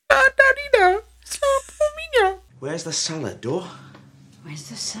Where's the salad, Dor? Where's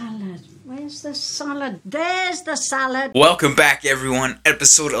the salad? Where's the salad? There's the salad. Welcome back, everyone.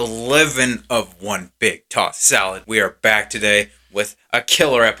 Episode 11 of One Big Toss Salad. We are back today with a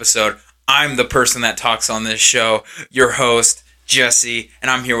killer episode. I'm the person that talks on this show, your host, Jesse, and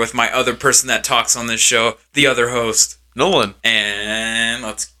I'm here with my other person that talks on this show, the other host, Nolan. And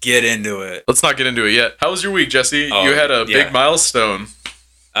let's get into it. Let's not get into it yet. How was your week, Jesse? You had a big milestone.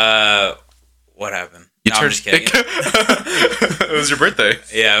 What happened? I'm just kidding. It was your birthday.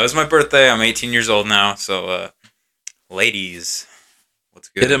 Yeah, it was my birthday. I'm 18 years old now, so, ladies, what's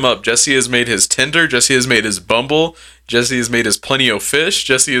good? Hit him up. Jesse has made his Tinder. Jesse has made his Bumble. Jesse has made his Plenty-O-Fish.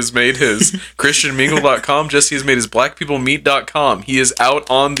 Jesse has made his ChristianMingle.com. Jesse has made his BlackPeopleMeet.com. He is out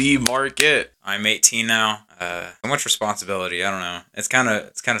on the market. I'm 18 now. So much responsibility. I don't know. It's kind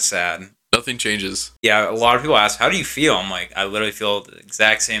of sad. Nothing changes. Yeah, a lot of people ask, how do you feel? I'm like, I literally feel the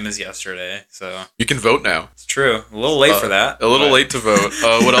exact same as yesterday. So you can vote now. It's true. A little late for that. A little late to vote.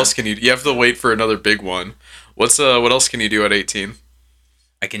 What else can you do? You have to wait for another big one. What else can you do at 18?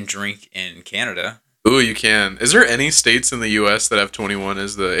 I can drink in Canada. Ooh, you can. Is there any states in the U.S. that have 21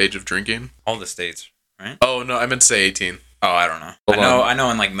 as the age of drinking? All the states, right? Oh, no, I meant to say 18. Oh, I don't know. I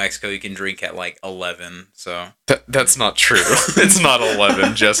know in like Mexico you can drink at like 11, so. That's not true. It's not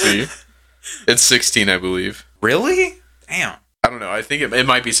 11, Jesse. It's 16, I believe. Really? Damn. I don't know. I think it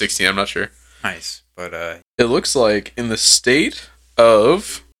might be 16. I'm not sure. Nice. But, it looks like in the state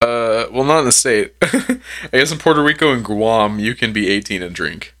of, well, not in the state. I guess in Puerto Rico and Guam, you can be 18 and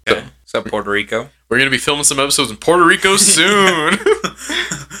drink. Okay. What's up, Puerto Rico? We're going to be filming some episodes in Puerto Rico soon.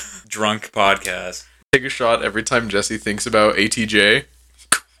 Drunk podcast. Take a shot every time Jesse thinks about ATJ.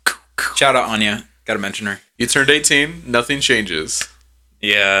 Shout out Anya. Gotta mention her. You turned 18. Nothing changes.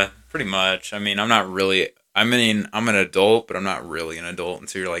 Yeah. Pretty much. I mean, I'm an adult, but I'm not really an adult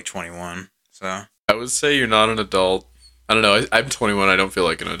until you're like 21. So I would say you're not an adult. I don't know. I'm 21. I don't feel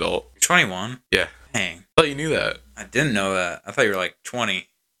like an adult. You're 21? Yeah. Dang. I thought you knew that. I didn't know that. I thought you were like 20.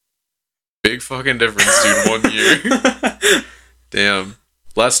 Big fucking difference, dude. 1 year. Damn.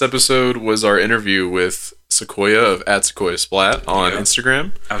 Last episode was our interview with Sequoia of @SequoiaSplat on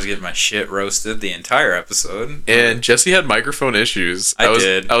Instagram. I was getting my shit roasted the entire episode. And Jesse had microphone issues. I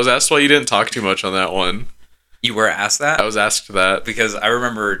was asked why you didn't talk too much on that one. You were asked that? I was asked that. Because I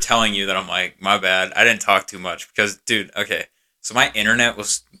remember telling you that I'm like, my bad. I didn't talk too much. Because, dude, okay. So my internet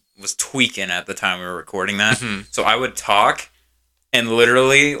was tweaking at the time we were recording that. Mm-hmm. So I would talk and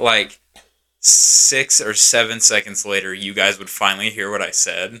literally like 6 or 7 seconds later, you guys would finally hear what I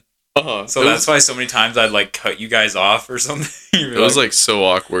said. Uh-huh. So that's why so many times I'd like cut you guys off or something. It was like so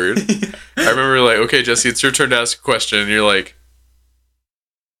awkward. I remember like, okay, Jesse, it's your turn to ask a question. And you're like,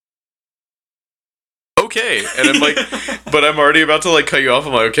 okay. And I'm like, but I'm already about to like cut you off.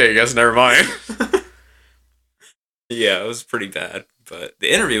 I'm like, okay, guys, never mind. Yeah, it was pretty bad. But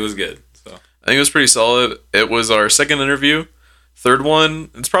the interview was good. So I think it was pretty solid. It was our second interview. Third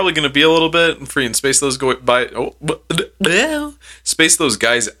one, it's probably going to be a little bit. I'm free and space those space those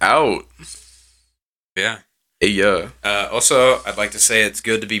guys out. Yeah. Yeah. Also, I'd like to say it's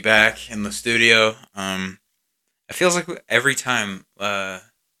good to be back in the studio. It feels like every time, it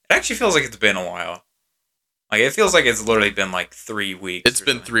actually feels like it's been a while. Like, it feels like it's literally been like 3 weeks. It's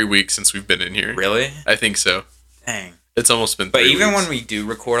been 3 weeks since we've been in here. Really? I think so. Dang. It's almost been 3 weeks. But even when we do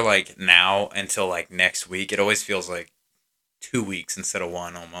record like now until like next week, it always feels like 2 weeks instead of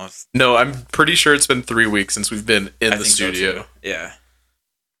 1 almost. No, I'm pretty sure it's been 3 weeks since we've been in the studio. So yeah.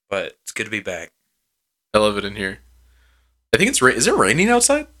 But it's good to be back. I love it in here. I think it's is it raining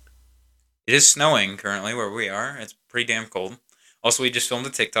outside? It is snowing currently where we are. It's pretty damn cold. Also, we just filmed a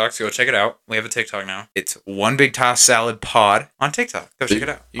TikTok, so go check it out. We have a TikTok now. It's One Big Toss Salad Pod on TikTok. Go check it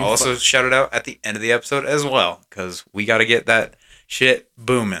out. I'll also shout it out at the end of the episode as well, because we got to get that shit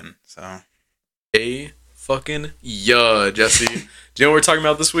booming. So, fucking Jesse. Do you know what we're talking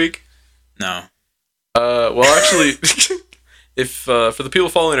about this week? No. Well, actually, if for the people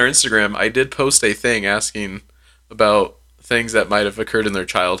following our Instagram, I did post a thing asking about things that might have occurred in their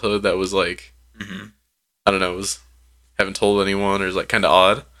childhood that was like, I don't know, haven't told anyone or is like kind of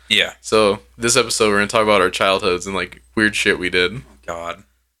odd. Yeah. So this episode, we're gonna talk about our childhoods and like weird shit we did. Oh, God.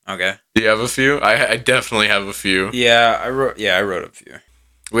 Okay. Do you have a few? I definitely have a few. Yeah, I wrote a few.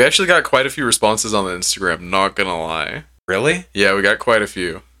 We actually got quite a few responses on the Instagram, not gonna lie. Really? Yeah, we got quite a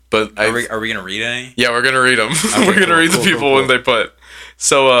few. But are we gonna read any? Yeah, we're gonna read them. Okay, we're gonna read the people when they put.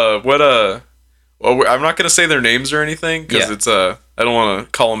 So well, I'm not gonna say their names or anything because it's I don't want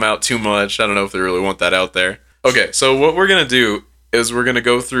to call them out too much. I don't know if they really want that out there. Okay, so what we're gonna do is we're gonna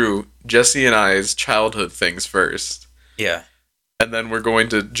go through Jesse and I's childhood things first. Yeah. And then we're going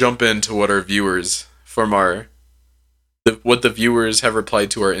to jump into what our viewers from our what the viewers have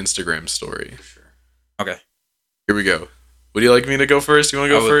replied to our Instagram story. Sure. Okay. Here we go. Would you like me to go first? You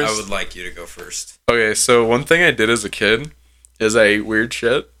want to go first? I would like you to go first. Okay, so one thing I did as a kid is I ate weird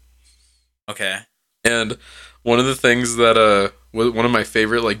shit. Okay. And one of the things that one of my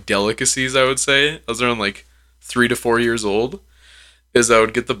favorite like delicacies, I would say, I was around like 3 to 4 years old, is I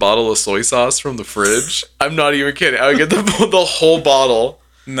would get the bottle of soy sauce from the fridge. I'm not even kidding. I would get the whole bottle.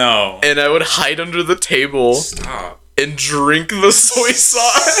 No. And I would hide under the table. Stop. And drink the soy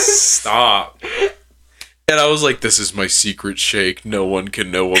sauce. Stop. And I was like, this is my secret shake. No one can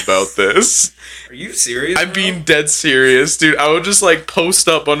know about this. Are you serious? I'm being dead serious, dude. I would just like post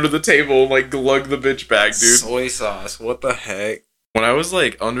up under the table and like glug the bitch back, dude. Soy sauce. What the heck? When I was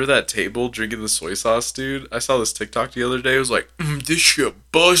like under that table drinking the soy sauce, dude, I saw this TikTok the other day. It was like, this shit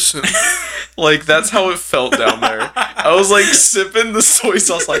bussin'. Like, that's how it felt down there. I was like sipping the soy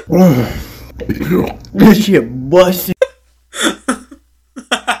sauce like, This shit busted. Oh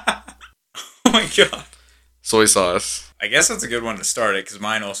my god. Soy sauce. I guess that's a good one to start it, because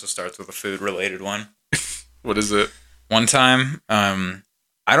mine also starts with a food-related one. What is it? One time,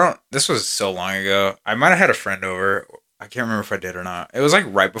 this was so long ago. I might have had a friend over. I can't remember if I did or not. It was like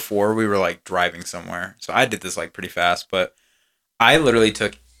right before we were like driving somewhere. So I did this like pretty fast, but I literally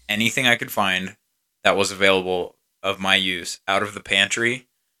took anything I could find that was available of my use out of the pantry.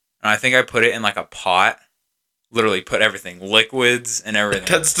 And I think I put it in like a pot. Literally put everything, liquids and everything.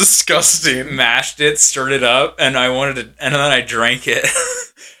 That's disgusting. Mashed it, stirred it up, and and then I drank it.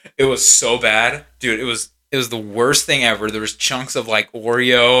 It was so bad. Dude, it was the worst thing ever. There was chunks of like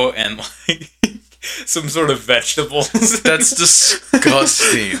Oreo and like some sort of vegetables. That's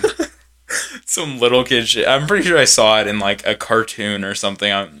disgusting. Some little kid shit. I'm pretty sure I saw it in like a cartoon or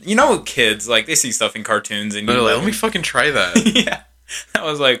something. You know, kids, like they see stuff in cartoons and they're like, let me fucking try that. Yeah. That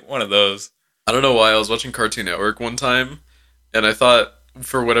was like one of those. I don't know why. I was watching Cartoon Network one time, and I thought,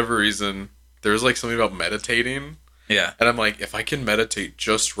 for whatever reason, there was like something about meditating. Yeah. And I'm like, if I can meditate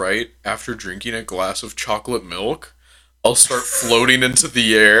just right after drinking a glass of chocolate milk, I'll start floating into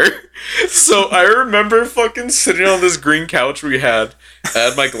the air. So I remember fucking sitting on this green couch we had. I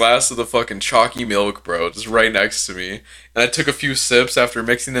had my glass of the fucking chalky milk, bro, just right next to me. And I took a few sips after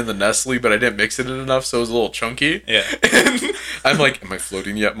mixing in the Nestle, but I didn't mix it in enough, so it was a little chunky. Yeah. And I'm like, am I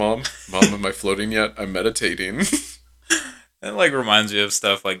floating yet, Mom? Mom, am I floating yet? I'm meditating. It like reminds me of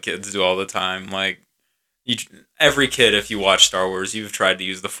stuff like kids do all the time. Like every kid, if you watch Star Wars, you've tried to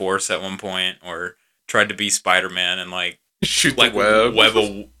use the Force at one point, or tried to be Spider-Man and like shoot like the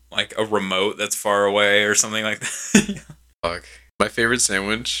web like a remote that's far away or something like that. Fuck. My favorite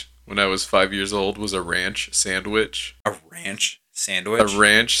sandwich when I was 5 years old was a ranch sandwich. A ranch sandwich? A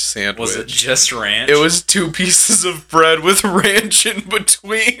ranch sandwich. Was it just ranch? It was 2 pieces of bread with ranch in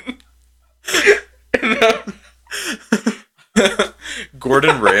between.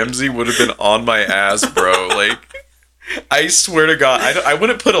 Gordon Ramsay would have been on my ass, bro. Like, I swear to God, I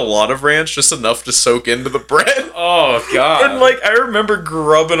wouldn't put a lot of ranch, just enough to soak into the bread. Oh, God. And, like, I remember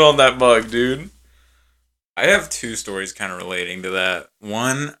grubbing on that mug, dude. I have 2 stories kind of relating to that.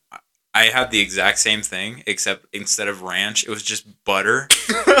 One, I had the exact same thing, except instead of ranch, it was just butter.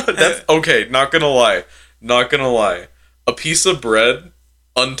 That's, okay, not gonna lie. A piece of bread,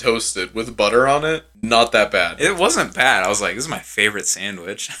 untoasted, with butter on it, not that bad. It wasn't bad. I was like, this is my favorite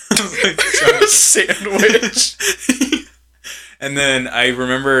sandwich. Sandwich. And then I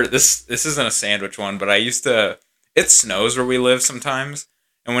remember, this isn't a sandwich one, but it snows where we live sometimes.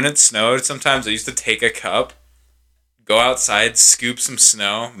 And when it snowed, sometimes I used to take a cup, go outside, scoop some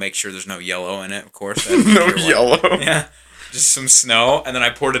snow, make sure there's no yellow in it, of course. No yellow? Yeah. Just some snow, and then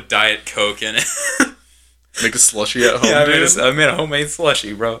I poured a Diet Coke in it. Make a slushie at home, yeah, dude? I made a homemade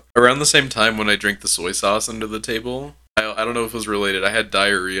slushie, bro. Around the same time when I drank the soy sauce under the table, I don't know if it was related, I had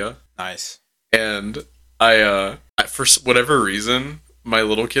diarrhea. Nice. And I for whatever reason, my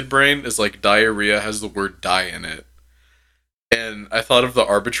little kid brain is like, diarrhea has the word die in it. And I thought of the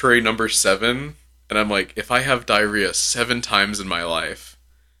arbitrary number 7, and I'm like, if I have diarrhea 7 times in my life,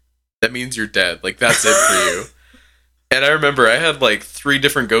 that means you're dead. Like, that's it for you. And I remember I had like 3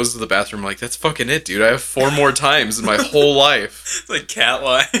 different goes to the bathroom. I'm like, that's fucking it, dude. I have 4 more times in my whole life. It's like cat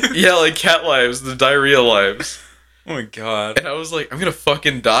life. Yeah, like cat lives, the diarrhea lives. Oh my God. And I was like, I'm gonna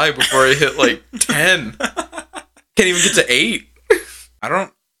fucking die before I hit like 10. Can't even get to 8. I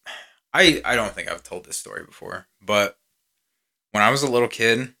don't think I've told this story before, but when I was a little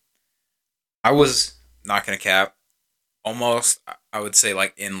kid, I was, not gonna cap, almost, I would say,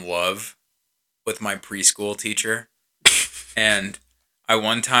 like, in love with my preschool teacher. And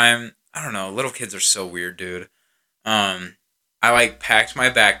one time, I don't know, little kids are so weird, dude. I like packed my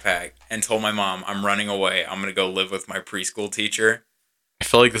backpack and told my mom I'm running away. I'm gonna go live with my preschool teacher. I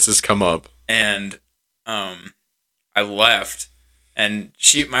feel like this has come up. And I left, and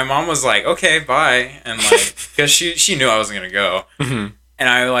my mom was like, "Okay, bye," and like because she knew I wasn't gonna go. Mm-hmm. And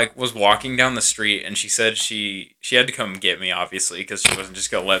I like was walking down the street, and she said she had to come get me, obviously, because she wasn't just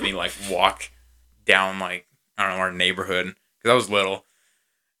gonna let me like walk down like I don't know our neighborhood because I was little.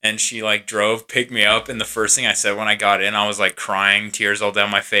 And she like drove, picked me up, and the first thing I said when I got in, I was like crying, tears all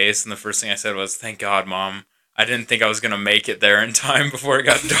down my face, and the first thing I said was, "Thank God, Mom. I didn't think I was gonna make it there in time before it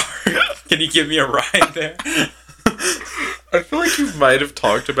got dark. Can you give me a ride there?" I feel like you might have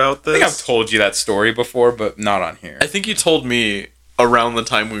talked about this. I think I've told you that story before, but not on here. I think you told me around the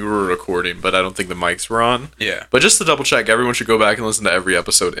time we were recording, but I don't think the mics were on. Yeah. But just to double check, everyone should go back and listen to every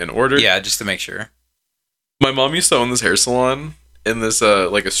episode in order. Yeah, just to make sure. My mom used to own this hair salon in this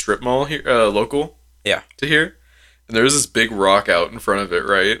like a strip mall here, local. Yeah. To here. And there was this big rock out in front of it,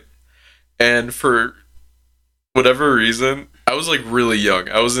 right? And for whatever reason, I was like really young.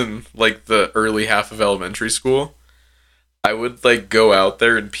 I was in like the early half of elementary school. I would like go out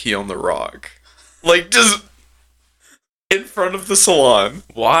there and pee on the rock. Like just in front of the salon.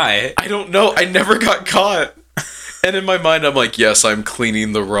 Why? I don't know. I never got caught. And in my mind, I'm like, yes, I'm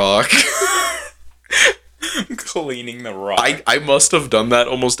cleaning the rock. Cleaning the rock. I must have done that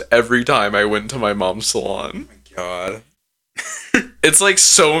almost every time I went to my mom's salon. Oh my God. It's like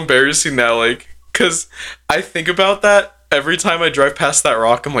so embarrassing now, like, because I think about that every time I drive past that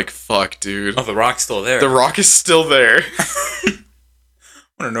rock. I'm like, fuck, dude. Oh, the rock's still there. The rock is still there. I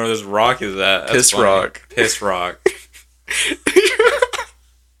want to know where this rock is at. That's Piss funny. rock. Piss rock.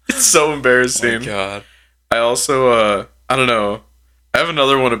 It's so embarrassing. Oh my God. I also, I don't know. I have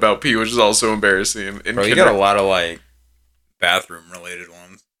another one about pee, which is also embarrassing. Bro, you got a lot of, like, bathroom-related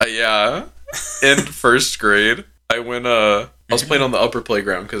ones. Yeah. In first grade, I went, I was playing on the upper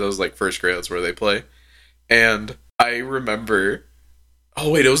playground, because I was, like, first grade, that's where they play. And I remember... Oh,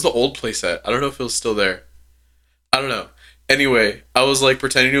 wait, it was the old playset. I don't know if it was still there. I don't know. Anyway, I was, like,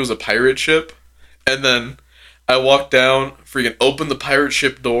 pretending it was a pirate ship, and then I walked down, freaking opened the pirate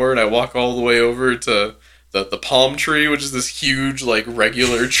ship door, and I walk all the way over to... The palm tree, which is this huge, like,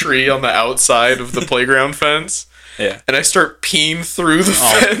 regular tree on the outside of the playground fence. Yeah. And I start peeing through the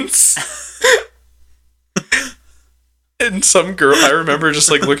fence. And some girl, I remember just,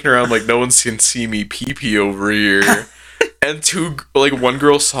 like, looking around, like, no one can see me pee-pee over here. And one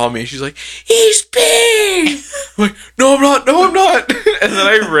girl saw me. She's like, he's peeing! I'm like, no, I'm not. And then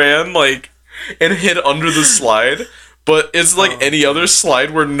I ran, like, and hid under the slide. But it's like any other slide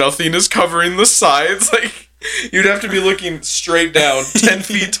where nothing is covering the sides. Like, you'd have to be looking straight down, 10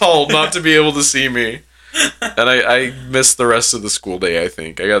 feet tall, not to be able to see me. And I missed the rest of the school day, I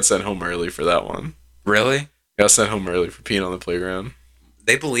think. I got sent home early for that one. Really? Got sent home early for peeing on the playground.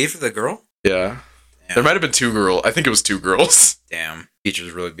 They believed the girl? Yeah. Damn. There might have been 2 girls. I think it was 2 girls. Damn.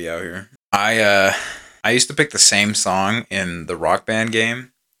 Teachers really be out here. I used to pick the same song in the Rock Band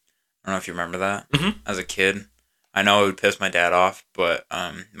game. I don't know if you remember that. Mm-hmm. As a kid. I know it would piss my dad off, but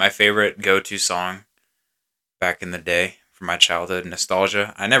my favorite go-to song back in the day from my childhood,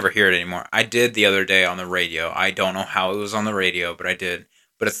 nostalgia, I never hear it anymore. I did the other day on the radio. I don't know how it was on the radio, but I did.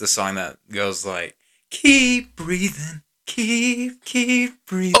 But it's the song that goes like, keep breathing, keep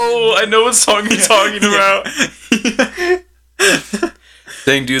breathing. Oh, I know what song you're talking about.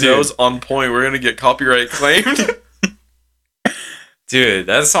 Dang, dude, that was on point. We're going to get copyright claimed. Dude,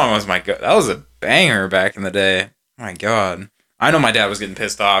 that song was that was a banger back in the day. Oh my God. I know my dad was getting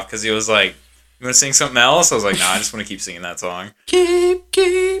pissed off because he was like, you want to sing something else? I was like, nah, I just want to keep singing that song. Keep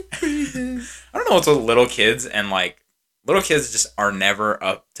breathing. I don't know what's with little kids, and like, little kids just are never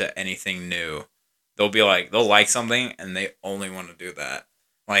up to anything new. They'll like something, and they only want to do that.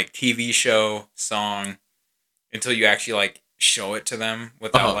 Like, TV show, song, until you actually like show it to them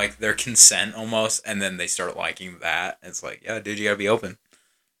without like their consent almost, and then they start liking that. It's like, yeah, dude, you gotta be open.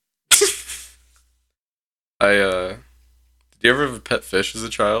 Did you ever have a pet fish as a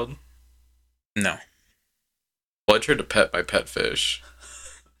child? No. Well, I tried to pet my pet fish.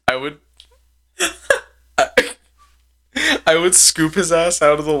 I would scoop his ass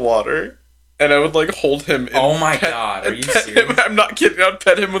out of the water, and I would like hold him. Oh my God, are you serious? I'm not kidding. I'd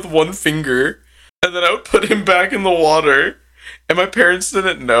pet him with one finger, and then I would put him back in the water. And my parents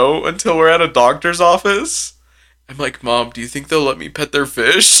didn't know until we're at a doctor's office. I'm like, Mom, do you think they'll let me pet their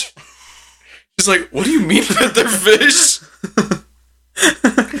fish? She's like, what do you mean pet their fish?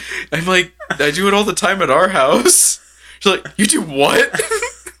 I'm like, I do it all the time at our house. She's like, you do what?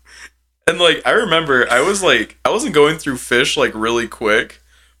 And like, I remember I wasn't going through fish like really quick,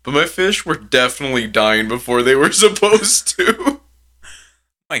 but my fish were definitely dying before they were supposed to.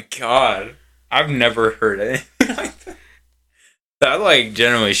 My God, I've never heard anything like that. That like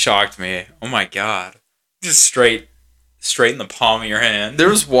genuinely shocked me. Oh my God, just straight in the palm of your hand. There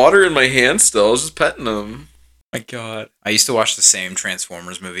was water in my hand still. I was just petting them. My God, I used to watch the same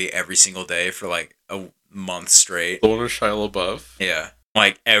Transformers movie every single day for like a month straight. The one with Shia LaBeouf. Yeah,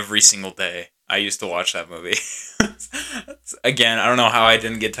 like every single day. I used to watch that movie. Again, I don't know how I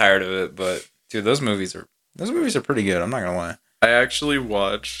didn't get tired of it, but dude, those movies are pretty good. I'm not gonna lie. I actually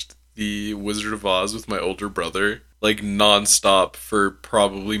watched The Wizard of Oz with my older brother, like nonstop for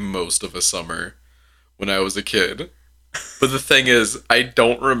probably most of a summer when I was a kid. But the thing is, I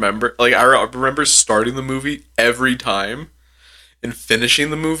don't remember. Like, I remember starting the movie every time and finishing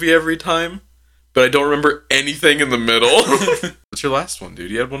the movie every time, but I don't remember anything in the middle. What's your last one,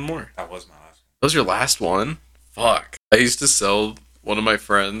 dude? You had one more. That was my last one. That was your last one? Fuck. I used to sell one of my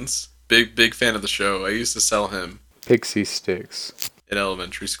friends, big fan of the show. I used to sell him Pixie sticks in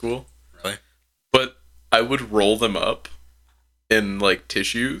elementary school. Really? But I would roll them up in, like,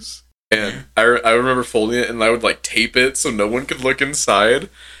 tissues. And I remember folding it, and I would, like, tape it so no one could look inside.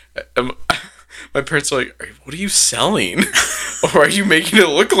 And my parents were like, what are you selling? Or are you making it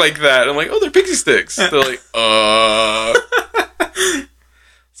look like that? I'm like, oh, they're pixie sticks. They're like,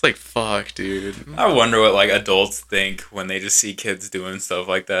 It's like, fuck, dude. I wonder what, like, adults think when they just see kids doing stuff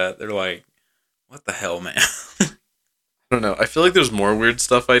like that. They're like, what the hell, man? I don't know. I feel like there's more weird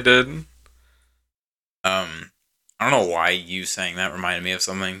stuff I did. I don't know why you saying that reminded me of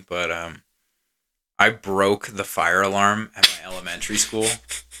something, but I broke the fire alarm at my elementary school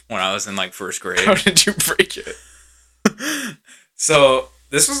when I was in like first grade. How did you break it? So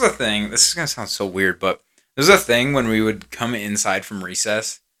this was a thing. This is gonna sound so weird, but this was a thing when we would come inside from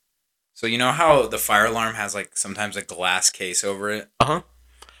recess. So you know how the fire alarm has like sometimes a glass case over it? Uh-huh.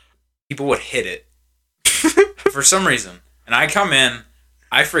 People would hit it for some reason. And I come in,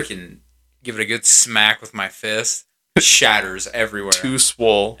 I freaking give it a good smack with my fist. Shatters everywhere. Too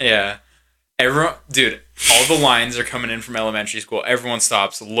swole. Yeah. Everyone, dude, all the lines are coming in from elementary school. Everyone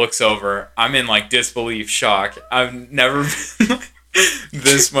stops, looks over. I'm in like disbelief, shock. I've never been like,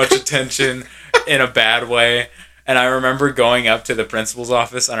 this much attention in a bad way. And I remember going up to the principal's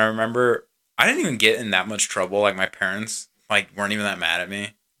office, and I remember I didn't even get in that much trouble. Like my parents like weren't even that mad at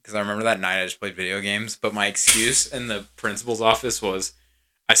me because I remember that night I just played video games. But my excuse in the principal's office was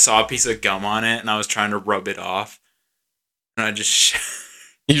I saw a piece of gum on it and I was trying to rub it off. And I just...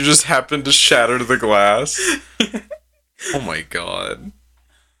 You just happened to shatter the glass? Oh my God.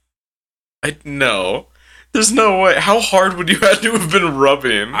 No. There's no way. How hard would you have to have been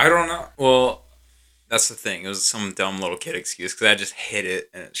rubbing? I don't know. Well, that's the thing. It was some dumb little kid excuse because I just hit it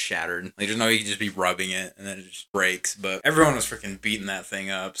and it shattered. Like, there's no way you could just be rubbing it and then it just breaks. But everyone was freaking beating that thing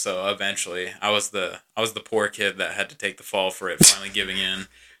up. So eventually, I was the poor kid that had to take the fall for it finally giving in.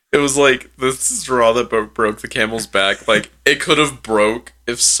 It was like the straw that broke the camel's back. Like, it could have broke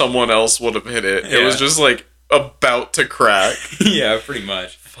if someone else would have hit it. Yeah. It was just, like, about to crack. Yeah, pretty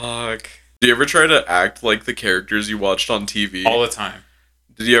much. Fuck. Do you ever try to act like the characters you watched on TV? All the time.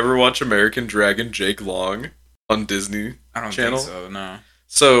 Did you ever watch American Dragon Jake Long on Disney Channel? Think so, no.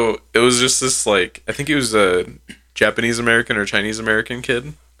 So, it was just this, like, I think he was a Japanese American or Chinese American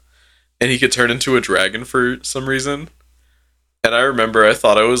kid. And he could turn into a dragon for some reason. And I remember I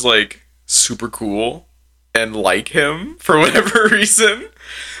thought I was, like, super cool and like him for whatever reason.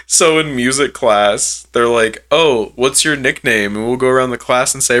 So in music class, they're like, oh, what's your nickname? And we'll go around the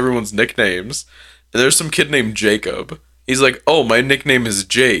class and say everyone's nicknames. And there's some kid named Jacob. He's like, oh, my nickname is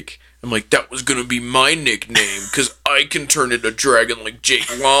Jake. I'm like, that was going to be my nickname because I can turn into a dragon like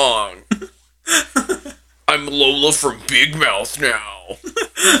Jake Long. I'm Lola from Big Mouth now.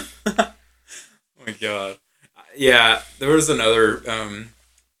 Oh my God. Yeah, there was another,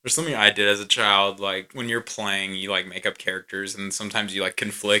 there's something I did as a child, like, when you're playing, you, like, make up characters, and sometimes you, like,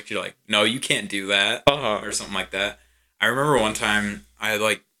 conflict, you're like, no, you can't do that, or something like that. I remember one time, I had,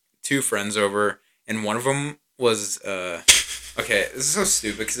 like, 2 friends over, and one of them was, okay, this is so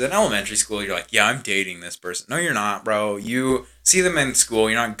stupid, because in elementary school, you're like, yeah, I'm dating this person. No, you're not, bro. You see them in school,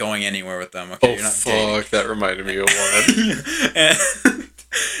 you're not going anywhere with them, okay? You're not fuck, that reminded me of one.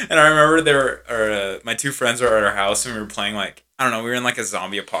 And I remember my 2 friends were at our house and we were playing like, I don't know, we were in like a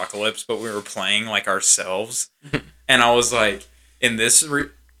zombie apocalypse, but we were playing like ourselves. And I was like,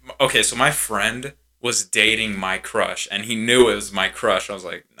 okay, so my friend was dating my crush and he knew it was my crush. I was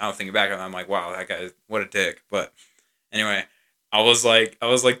like, now thinking back on it, I'm like, wow, that guy, what a dick. But anyway, I was like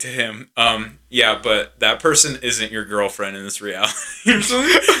to him, yeah, but that person isn't your girlfriend in this reality.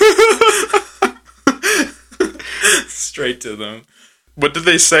 Straight to them. What did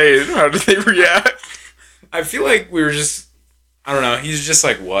they say? How did they react? I feel like we were just, I don't know. He's just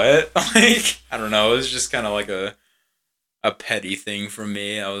like, what? Like, I don't know. It was just kind of like a petty thing from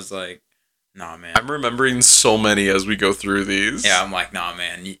me. I was like, nah, man. I'm remembering so many as we go through these. Yeah, I'm like, nah,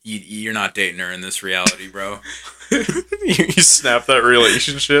 man. You're not dating her in this reality, bro. You snap that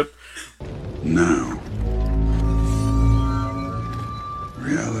relationship. Now,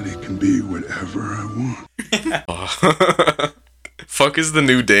 reality can be whatever I want. Fuck is the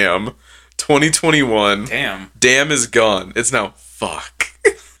new damn. 2021. Damn. Damn is gone. It's now fuck.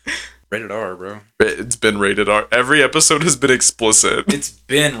 Rated R, bro. It's been rated R. Every episode has been explicit. It's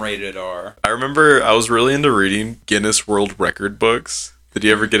been rated R. I remember I was really into reading Guinness World Record books. Did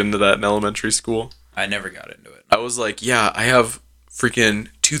you ever get into that in elementary school? I never got into it. I was like, yeah, I have freaking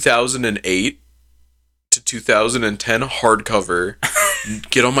 2008 to 2010 hardcover.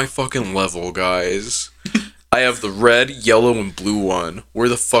 Get on my fucking level, guys. I have the red, yellow, and blue one. Where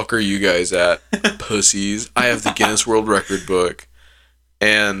the fuck are you guys at, pussies? I have the Guinness World Record book.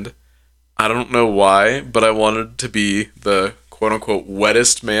 And I don't know why, but I wanted to be the quote-unquote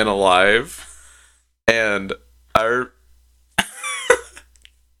wettest man alive. And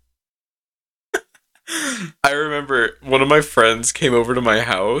I remember one of my friends came over to my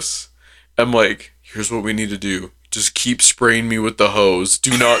house. I'm like, here's what we need to do. Just keep spraying me with the hose.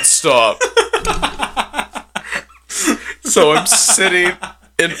 Do not stop. So I'm sitting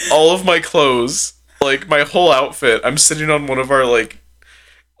in all of my clothes, like my whole outfit. I'm sitting on one of our like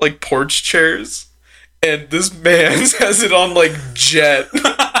porch chairs, and this man has it on like jet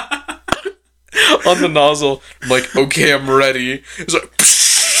on the nozzle. I'm like, okay, I'm ready. It's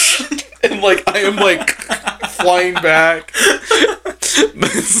like, and like I am like flying back.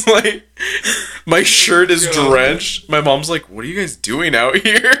 It's like my shirt is drenched. My mom's like, what are you guys doing out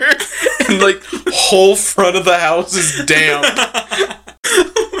here? And like whole front of the house is damp.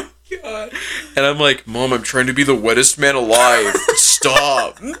 Oh my god. And I'm like, Mom, I'm trying to be the wettest man alive.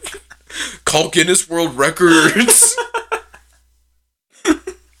 Stop. Call Guinness World Records. Oh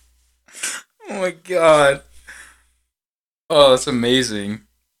my god. Oh, that's amazing.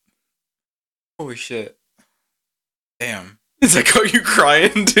 Holy shit. Damn. Is that how you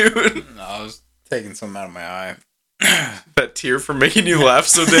crying, dude? No, I was taking something out of my eye. That tear for making you laugh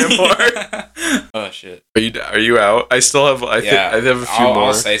so damn hard. Oh shit. Are you out? I still have I have a few more.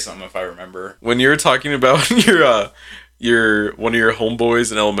 I'll say something if I remember. When you were talking about your one of your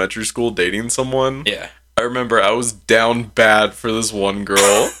homeboys in elementary school dating someone. Yeah. I remember I was down bad for this one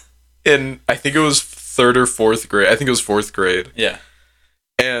girl in I think it was 3rd or 4th grade. I think it was 4th grade. Yeah.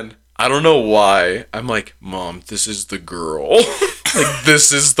 And I don't know why. I'm like, Mom, this is the girl. Like,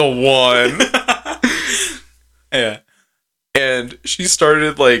 this is the one. Yeah. And she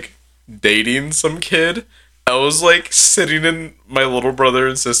started, like, dating some kid. I was, like, sitting in my little brother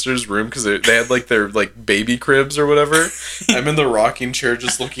and sister's room because they had, like, their, like, baby cribs or whatever. I'm in the rocking chair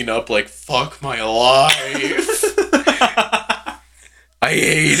just looking up, like, fuck my life. I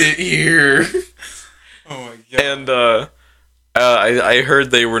hate it here. Oh, my God. And, I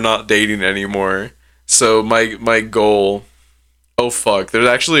heard they were not dating anymore. So my goal... Oh, fuck. There's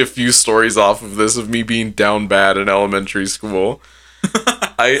actually a few stories off of this of me being down bad in elementary school.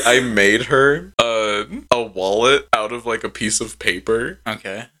 I made her a wallet out of, like, a piece of paper.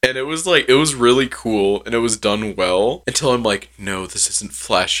 Okay. And it was really cool, and it was done well. Until I'm like, no, this isn't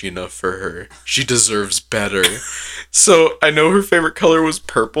flashy enough for her. She deserves better. So I know her favorite color was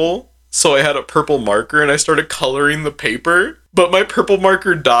purple. So I had a purple marker and I started coloring the paper, but my purple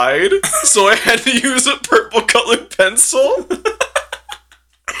marker died, so I had to use a purple colored pencil.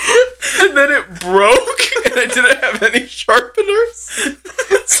 And then it broke and I didn't have any sharpeners.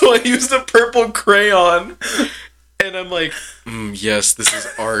 So I used a purple crayon. And I'm like, yes, this is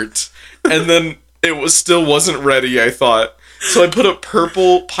art. And then it still wasn't ready, I thought. So I put a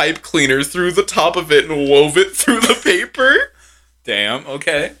purple pipe cleaner through the top of it and wove it through the paper. Damn,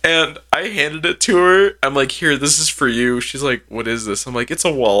 okay. And I handed it to her. I'm like, here, this is for you. She's like, what is this? I'm like, it's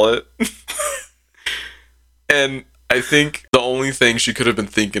a wallet. And I think the only thing she could have been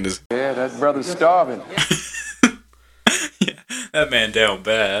thinking is, yeah, that brother's starving. Yeah, that man down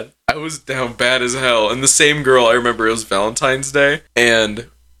bad. I was down bad as hell. And the same girl, I remember it was Valentine's Day. And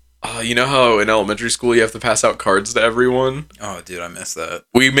you know how in elementary school you have to pass out cards to everyone? Oh, dude, I missed that.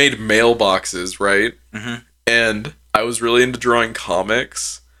 We made mailboxes, right? Mm-hmm. And I was really into drawing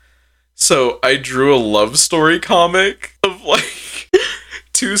comics. So I drew a love story comic of, like,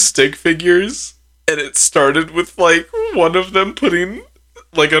 2 stick figures. And it started with, like, one of them putting,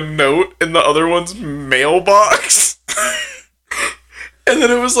 like, a note in the other one's mailbox. And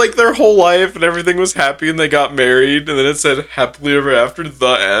then it was like their whole life and everything was happy and they got married. And then it said happily ever after,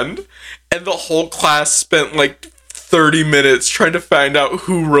 the end. And the whole class spent like 30 minutes trying to find out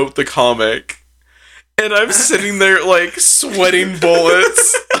who wrote the comic. And I'm sitting there like sweating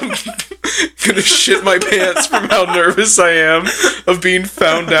bullets. I'm gonna shit my pants from how nervous I am of being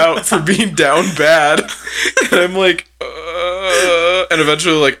found out for being down bad. And I'm like, and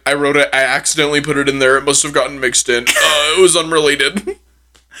eventually like I wrote it, I accidentally put it in there. It must have gotten mixed in. It was unrelated.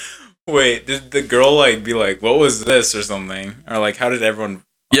 Wait, did the girl like be like, what was this or something? Or like, how did everyone...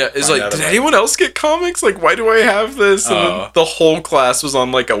 Yeah, it's like, did anyone else get comics? Like, why do I have this? And then the whole class was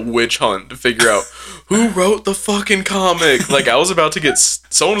on like a witch hunt to figure out who wrote the fucking comic. Like, I was about to get...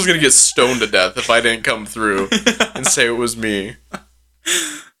 Someone was going to get stoned to death if I didn't come through and say it was me.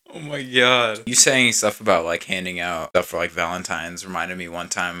 Oh my god. You saying stuff about like handing out stuff for like Valentine's reminded me one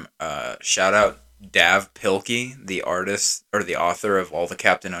time, shout out Dav Pilkey, the artist or the author of all the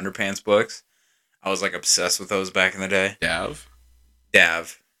Captain Underpants books. I was like obsessed with those back in the day. Dav?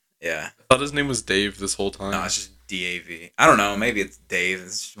 Dav. Yeah. I thought his name was Dave this whole time. No, it's just D-A-V. I don't know. Maybe it's Dave.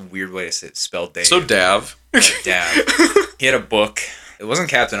 It's just a weird way to spell Dave. So Dav. Yeah, Dav. He had a book. It wasn't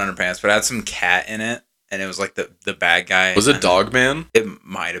Captain Underpants, but it had some cat in it. And it was like the bad guy. Was it Dog Man? It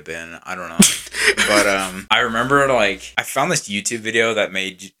might have been. I don't know. But I remember like I found this YouTube video that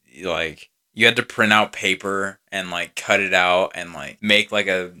made like you had to print out paper and like cut it out and like make like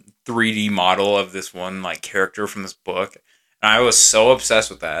a 3D model of this one like character from this book. And I was so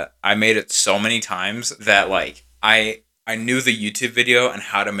obsessed with that. I made it so many times that like I knew the YouTube video and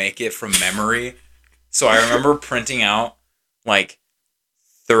how to make it from memory. So I remember printing out like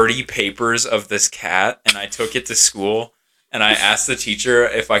 30 papers of this cat and I took it to school and I asked the teacher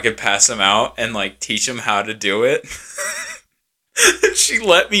if I could pass him out and like teach him how to do it. And she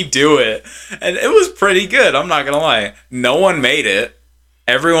let me do it. And it was pretty good. I'm not going to lie. No one made it.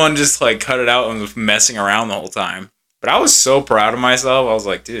 Everyone just like cut it out and was messing around the whole time. But I was so proud of myself. I was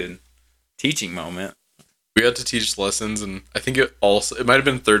like, dude, teaching moment. We had to teach lessons, and I think it might have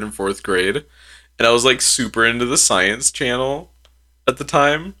been 3rd and 4th grade. And I was like super into the Science Channel at the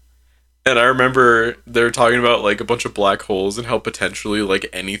time. And I remember they were talking about like a bunch of black holes and how potentially like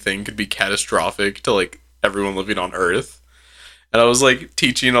anything could be catastrophic to like everyone living on Earth. And I was like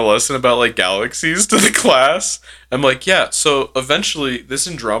teaching a lesson about like galaxies to the class. I'm like, yeah, so eventually this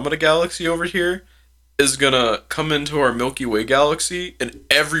Andromeda galaxy over here is gonna come into our Milky Way galaxy and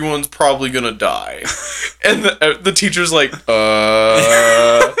everyone's probably gonna die. And the teacher's like,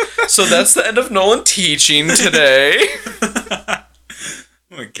 so that's the end of Nolan teaching today.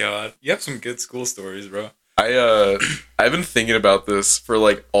 Oh my god. You have some good school stories, bro. I've been thinking about this for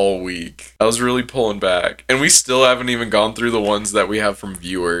like all week. I was really pulling back. And we still haven't even gone through the ones that we have from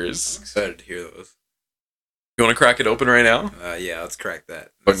viewers. I'm excited to hear those. You want to crack it open right now? Yeah, let's crack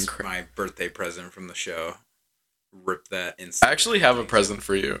that. That's my birthday present from the show. Rip that inside. I actually have a present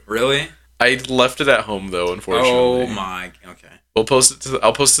for you. Really? I left it at home though, unfortunately. Oh my. Okay. I'll post it to the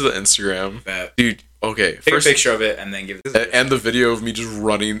Instagram. Bet. Dude, okay. Take a picture of it and then give it. And the video of me just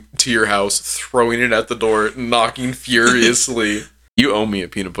running to your house, throwing it at the door, knocking furiously. You owe me a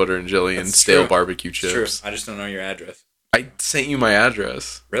peanut butter and jelly and stale barbecue chips. True. I just don't know your address. I sent you my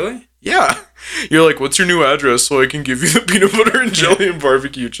address. Really? Yeah. You're like, what's your new address so I can give you the peanut butter and jelly and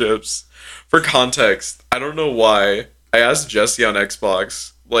barbecue chips? For context, I don't know why. I asked Jesse on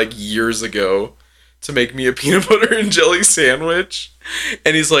Xbox like years ago to make me a peanut butter and jelly sandwich.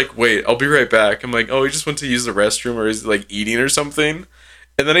 And he's like, wait, I'll be right back. I'm like, oh, he just went to use the restroom or is he like eating or something?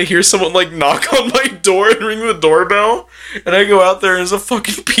 And then I hear someone like knock on my door and ring the doorbell. And I go out there and there's a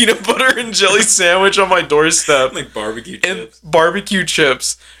fucking peanut butter and jelly sandwich on my doorstep. Like barbecue chips. And barbecue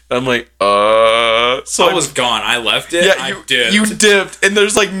chips. And I'm like, So I was gone. I left it. Yeah, you dipped. And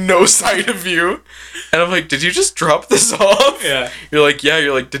there's like no sight of you. And I'm like, did you just drop this off? Yeah. You're like, yeah.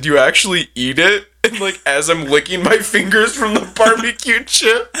 You're like, did you actually eat it? And like, as I'm licking my fingers from the barbecue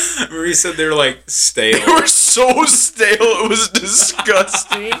chip. Remember you said they were like stale. They were so stale. It was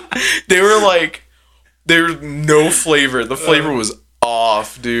disgusting. They were no flavor. The flavor was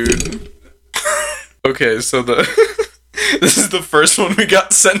off, dude. Okay, so this is the first one we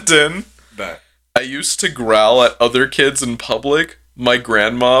got sent in. Bet. I used to growl at other kids in public. My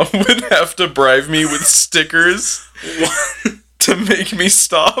grandma would have to bribe me with stickers to make me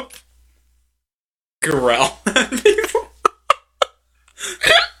stop. Growl at people.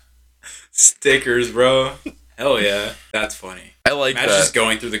 Stickers, bro. Hell yeah. That's funny. I like Imagine that. just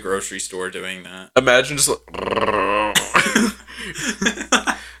going through the grocery store doing that. Imagine just like...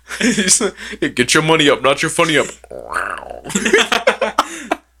 Hey, get your money up, not your funny up.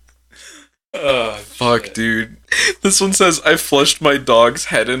 Oh, fuck, dude. This one says, I flushed my dog's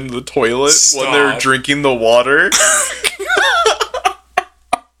head in the toilet when they were drinking the water.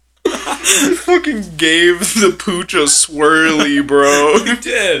 Fucking gave the pooch a swirly, bro. You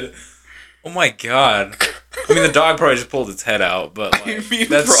did. Oh my god. I mean, the dog probably just pulled its head out, but like, I mean,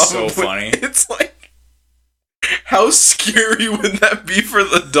 that's so funny. It's like, how scary would that be for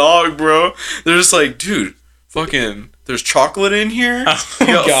the dog, bro? They're just like, dude, fucking, there's chocolate in here.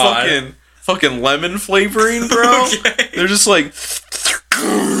 Oh god. Fucking lemon flavoring, bro. Okay. They're just like,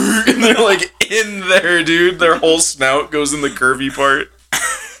 and they're like in there, dude. Their whole snout goes in the curvy part.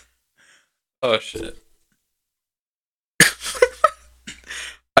 Oh shit.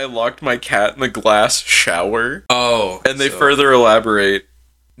 I locked my cat in the glass shower. Oh. And they further elaborate.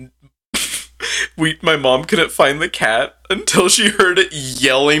 My mom couldn't find the cat until she heard it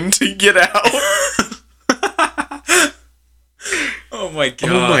yelling to get out. Oh my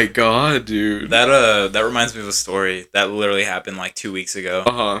god. Oh my god, dude. That reminds me of a story that literally happened like 2 weeks ago.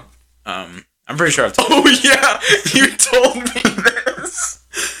 Uh-huh. I'm pretty sure I've told you. Oh yeah, you told me this.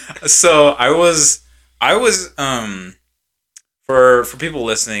 So I was for people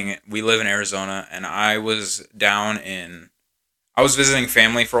listening, we live in Arizona, and I was visiting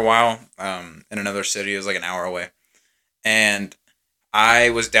family for a while in another city. It was like an hour away, and I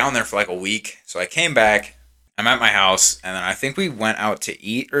was down there for like a week. So I came back. I'm at my house, and then I think we went out to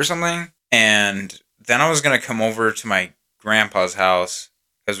eat or something, and then I was gonna come over to my grandpa's house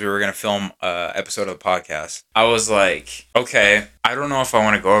because we were going to film an episode of the podcast. I was like, okay, I don't know if I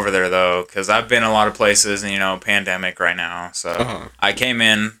want to go over there, though, because I've been a lot of places and, pandemic right now. So I came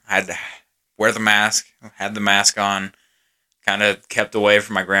in, had to wear the mask, had the mask on, kind of kept away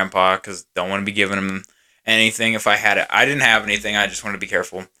from my grandpa because don't want to be giving him anything if I had it. I didn't have anything. I just wanted to be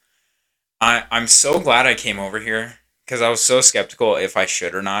careful. I'm so glad I came over here because I was so skeptical if I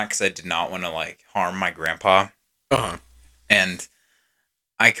should or not because I did not want to, harm my grandpa. And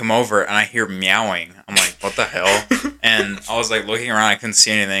I come over and I hear meowing. I'm like, what the hell? And I was looking around. I couldn't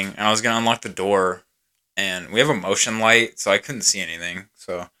see anything. And I was going to unlock the door. And we have a motion light, so I couldn't see anything.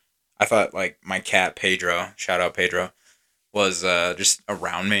 So I thought my cat, Pedro, shout out Pedro, was just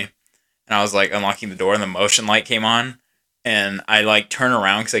around me. And I was unlocking the door and the motion light came on. And I turn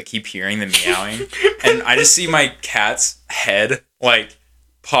around because I keep hearing the meowing. And I just see my cat's head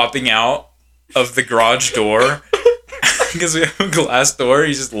popping out of the garage door. Because we have a glass door,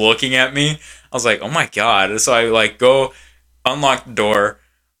 he's just looking at me. I was like, oh my god. So I go unlock the door.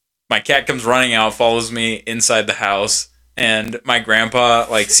 My cat comes running out, follows me inside the house, and my grandpa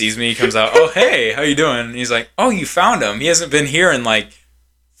sees me, comes out, oh hey, how you doing? And he's like, oh, you found him. He hasn't been here in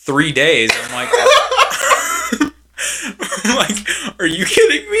 3 days. I'm like, are you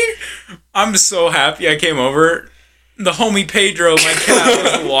kidding me? I'm so happy I came over. The homie Pedro, my cat,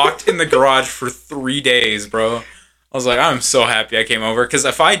 was locked in the garage for 3 days, bro. I was like, I'm so happy I came over. Because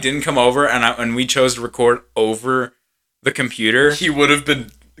if I didn't come over and we chose to record over the computer, he would have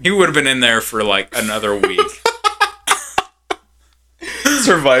been in there for another week.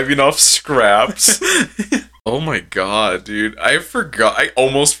 Surviving off scraps. Oh my god, dude. I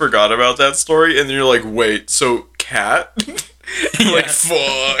almost forgot about that story. And you're like, wait, so cat? Like,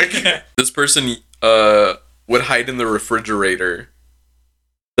 fuck. This person would hide in the refrigerator.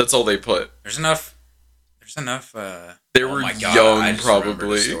 That's all they put. There's enough. They were young,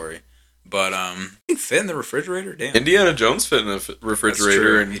 probably. Story. But he fit in the refrigerator. Damn. Indiana Jones fit in the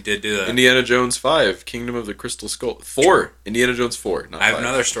refrigerator, and he did do that. Indiana Jones 5, Kingdom of the Crystal Skull 4, Indiana Jones 4. Not I have 5.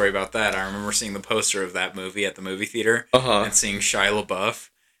 another story about that. I remember seeing the poster of that movie at the movie theater and seeing Shia LaBeouf,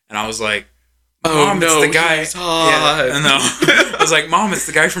 and I was like, Mom, it's the guy. He's hot. Yeah, no. I was like, Mom, it's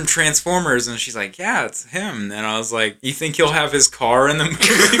the guy from Transformers, and she's like, yeah, it's him. And I was like, you think he'll have his car in the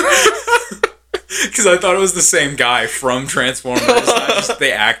movie? Because I thought it was the same guy from Transformers, not just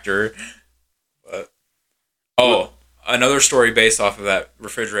the actor. But another story based off of that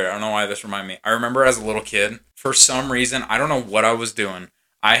refrigerator. I don't know why this reminded me. I remember as a little kid, for some reason, I don't know what I was doing.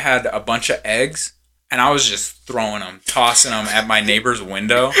 I had a bunch of eggs, and I was just throwing them, tossing them at my neighbor's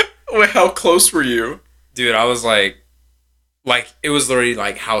window. Wait, how close were you? Dude, I was it was literally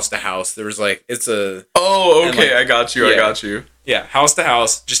house to house. There was it's a... Oh, okay, I got you, yeah. I got you. Yeah, house to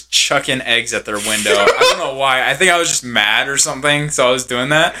house, just chucking eggs at their window. I don't know why. I think I was just mad or something, so I was doing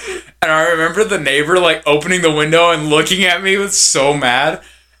that. And I remember the neighbor, opening the window and looking at me was so mad.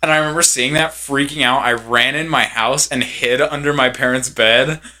 And I remember seeing that, freaking out. I ran in my house and hid under my parents'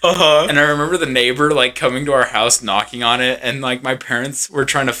 bed. And I remember the neighbor, coming to our house, knocking on it. And, my parents were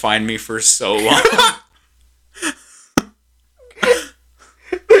trying to find me for so long.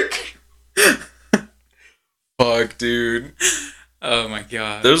 Fuck, dude. Oh my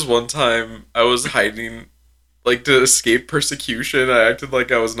god. There's one time I was hiding like to escape persecution, I acted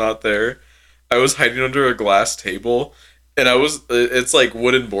like I was not there. I was hiding under a glass table, and it's like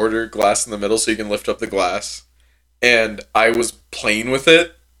wooden border, glass in the middle, so you can lift up the glass. And I was playing with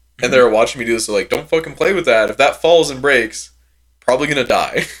it, and they were watching me do this. They're like, don't fucking play with that. If that falls and breaks, probably gonna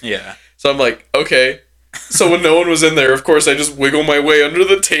die. Yeah. So I'm like, okay. So when no one was in there, of course, I just wiggle my way under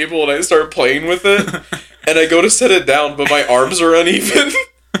the table and I start playing with it. And I go to set it down, but my arms are uneven.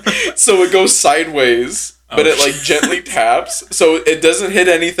 So it goes sideways, but it like gently taps. So it doesn't hit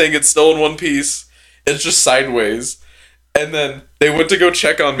anything. It's still in one piece. It's just sideways. And then they went to go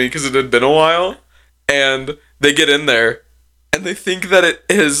check on me because it had been a while. And they get in there and they think that it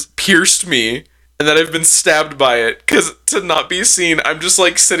has pierced me and that I've been stabbed by it. Because to not be seen, I'm just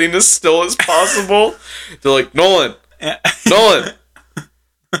like sitting as still as possible. They're like, Nolan,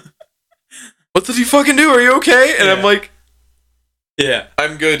 what did you fucking do? Are you okay? And I'm like, yeah,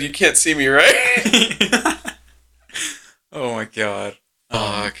 I'm good. You can't see me, right? Oh my god.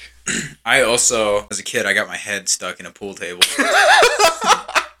 Fuck. I also, as a kid, I got my head stuck in a pool table.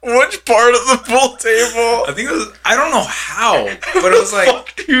 Which part of the pool table? I think it was, I don't know how, but it was like,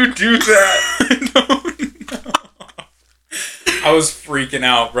 fuck do you do that? I don't know. I was freaking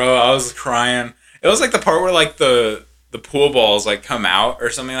out, bro. I was crying. It was like the part where like the pool balls like come out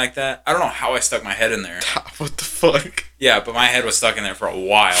or something like that. I don't know how I stuck my head in there. What the fuck? Yeah, but my head was stuck in there for a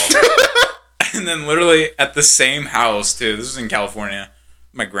while. And then literally at the same house too. This was in California,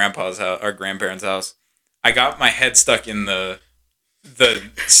 my grandpa's house, our grandparents' house. I got my head stuck in the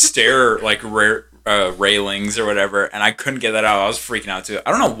stair like railings or whatever, and I couldn't get that out. I was freaking out too.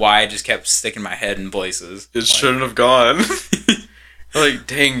 I don't know why I just kept sticking my head in places. It shouldn't have gone. Like,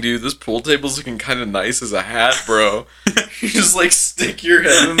 dang, dude, this pool table's looking kind of nice as a hat, bro. You just like stick your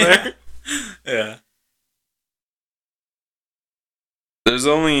head in there. Yeah. There's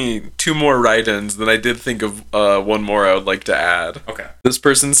only 2 more write-ins, then I did think of one more I would like to add. Okay. This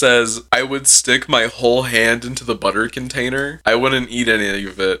person says, I would stick my whole hand into the butter container. I wouldn't eat any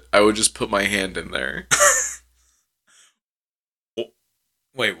of it. I would just put my hand in there.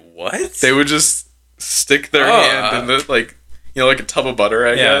 Wait, what? They would just stick their hand in the, like, you know, like a tub of butter,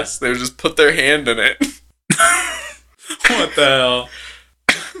 I guess. They would just put their hand in it. What the hell?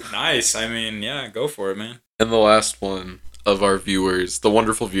 Nice. I mean, yeah, go for it, man. And the last one of our viewers, the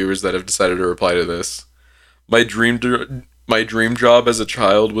wonderful viewers that have decided to reply to this. My dream job as a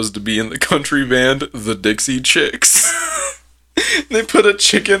child was to be in the country band The Dixie Chicks. They put a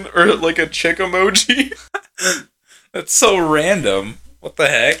chicken or like a chick emoji. That's so random. What the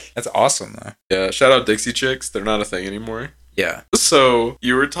heck? That's awesome though. Yeah, shout out Dixie Chicks. They're not a thing anymore. Yeah. So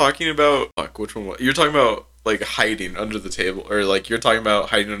you were talking about which one? You were talking about like hiding under the table, or like you're talking about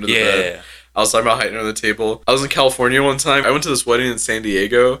hiding under the bed. Yeah. I was talking about hiding under the table. I was in California one time. I went to this wedding in San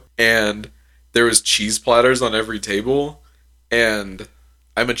Diego, and there was cheese platters on every table. And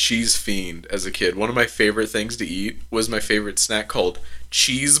I'm a cheese fiend as a kid. One of my favorite things to eat was my favorite snack called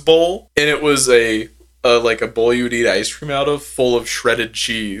Cheese Bowl, and it was a bowl you would eat ice cream out of, full of shredded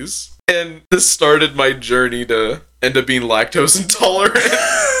cheese. And this started my journey to end up being lactose intolerant.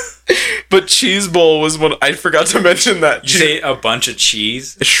 But Cheese Bowl was one. I forgot to mention that. You say a bunch of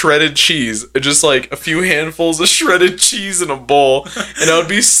cheese? Shredded cheese. Just like a few handfuls of shredded cheese in a bowl. And I would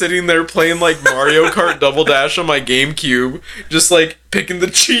be sitting there playing like Mario Kart Double Dash on my GameCube. Just like picking the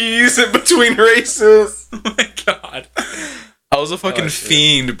cheese in between races. Oh my god. I was a fucking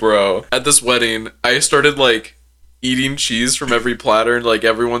fiend, bro. At this wedding, I started like eating cheese from every platter and like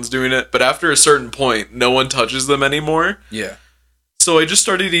everyone's doing it. But after a certain point, no one touches them anymore. Yeah. So I just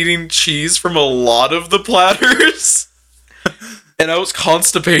started eating cheese from a lot of the platters. And I was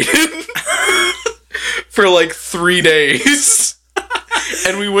constipated for like 3 days.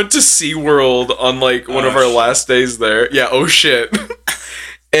 And we went to SeaWorld on like one of our last days there. Yeah, oh shit.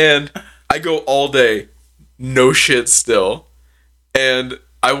 And I go all day. No shit still. And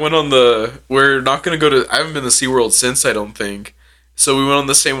I went on we're not going to go to, I haven't been to SeaWorld since, I don't think. So we went on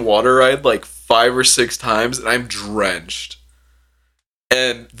the same water ride like 5 or 6 times, and I'm drenched.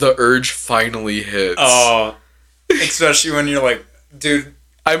 And the urge finally hits. Oh, especially when you're like, dude,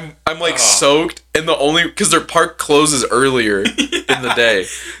 I'm like soaked, and because their park closes earlier in the day,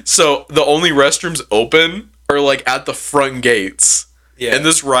 so the only restrooms open are like at the front gates. Yeah. And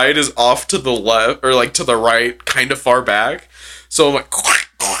this ride is off to the left or like to the right, kind of far back. So I'm like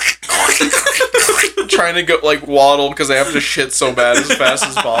trying to go like waddle because I have to shit so bad as fast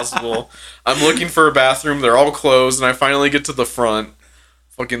as possible. I'm looking for a bathroom. They're all closed, and I finally get to the front.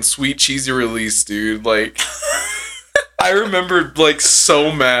 Fucking sweet cheesy release, dude. Like, I remember like so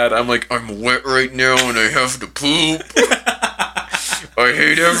mad. I'm like, I'm wet right now and I have to poop. I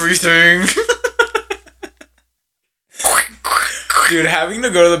hate everything. Dude, having to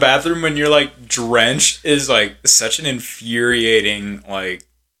go to the bathroom when you're like drenched is like such an infuriating like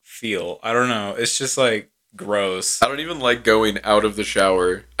feel. I don't know. It's just like gross. I don't even like going out of the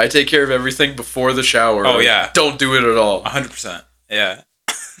shower. I take care of everything before the shower. Oh, yeah. Don't do it at all. 100%. Yeah.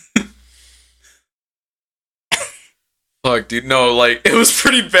 Fuck, dude. No, like, it was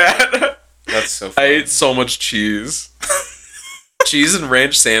pretty bad. That's so I funny. ate so much cheese. Cheese and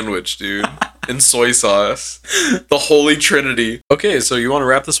ranch sandwich, dude. And soy sauce. The holy trinity. Okay, so you want to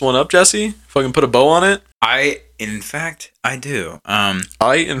wrap this one up, Jesse? Fucking put a bow on it? In fact, I do. I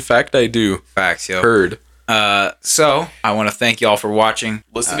do. Facts, yo. Heard. So, I want to thank y'all for watching.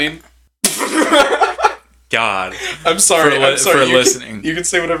 Listening? God. I'm sorry. For listening. You can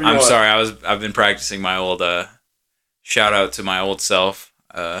say whatever you want. I'm sorry. I've been practicing my old shout out to my old self.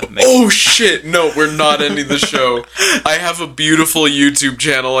 Oh shit! No, we're not ending the show. I have a beautiful YouTube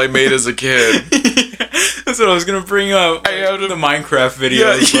channel I made as a kid. That's what I was gonna bring up. I have the Minecraft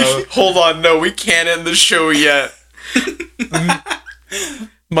videos, bro. Hold on, no, we can't end the show yet.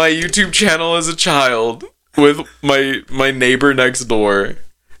 My YouTube channel as a child with my neighbor next door,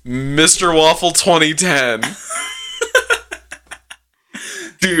 Mr. Waffle 2010.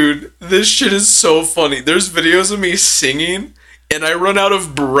 Dude, this shit is so funny. There's videos of me singing, and I run out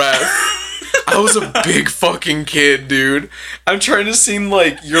of breath. I was a big fucking kid, dude. I'm trying to sing,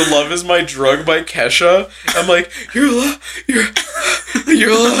 like, Your Love Is My Drug by Kesha. I'm like, your love.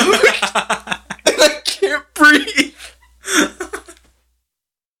 And I can't breathe.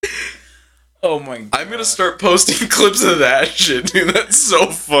 Oh my God. I'm gonna start posting clips of that shit, dude. That's so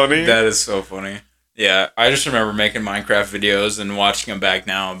funny. That is so funny. Yeah, I just remember making Minecraft videos and watching them back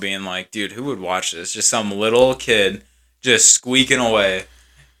now and being like, dude, who would watch this? Just some little kid just squeaking away.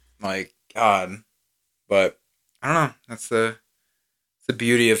 Like, God. But, I don't know. That's the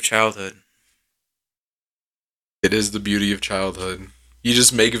beauty of childhood. It is the beauty of childhood. You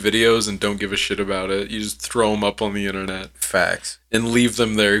just make videos and don't give a shit about it. You just throw them up on the internet. Facts. And leave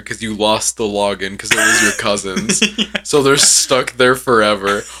them there because you lost the login because it was your cousin's. So they're stuck there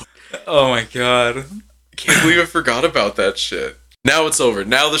forever. Oh my God. I can't believe I forgot about that shit. Now it's over.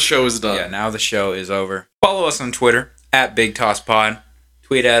 Now the show is done. Yeah, now the show is over. Follow us on Twitter at BigTossPod.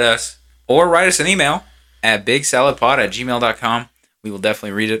 Tweet at us or write us an email at bigsaladpod@gmail.com. We will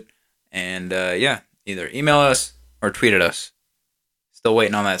definitely read it. And yeah, either email us or tweet at us. Still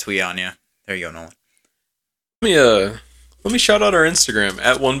waiting on that tweet on you. There you go, Nolan. Let me shout out our Instagram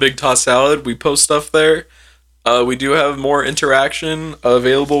at OneBigTossSalad. We post stuff there. We do have more interaction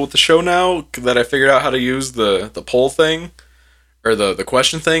available with the show now that I figured out how to use the poll thing or the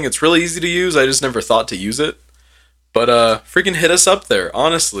question thing. It's really easy to use. I just never thought to use it. But freaking hit us up there,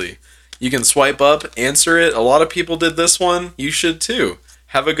 honestly. You can swipe up, answer it. A lot of people did this one. You should too.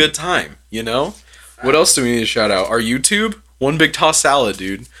 Have a good time, you know? What else do we need to shout out? Our YouTube? One Big Toss Salad,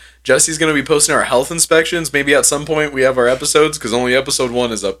 dude. Jesse's going to be posting our health inspections. Maybe at some point we have our episodes because only episode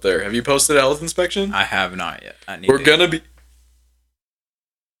 1 is up there. Have you posted a health inspection? I have not yet.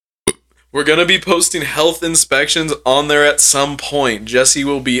 We're gonna be posting health inspections on there at some point. Jesse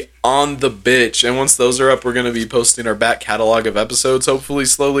will be on the bitch, and once those are up, we're gonna be posting our back catalog of episodes, hopefully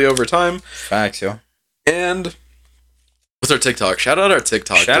slowly over time. Facts, yo. And with our TikTok, shout out our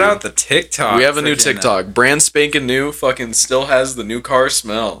TikTok. Shout out the TikTok. We have a new TikTok, brand spanking new. Fucking still has the new car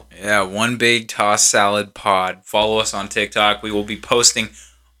smell. Yeah, One Big Toss Salad Pod. Follow us on TikTok. We will be posting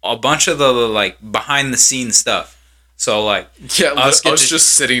a bunch of the like behind the scenes stuff. So like, yeah, us just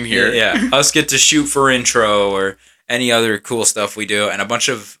sitting here. Yeah, us get to shoot for intro or any other cool stuff we do, and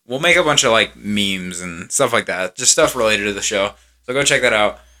we'll make a bunch of like memes and stuff like that, just stuff related to the show. So go check that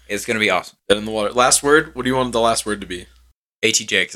out. It's gonna be awesome. Dead in the water. Last word. What do you want the last word to be? ATJ.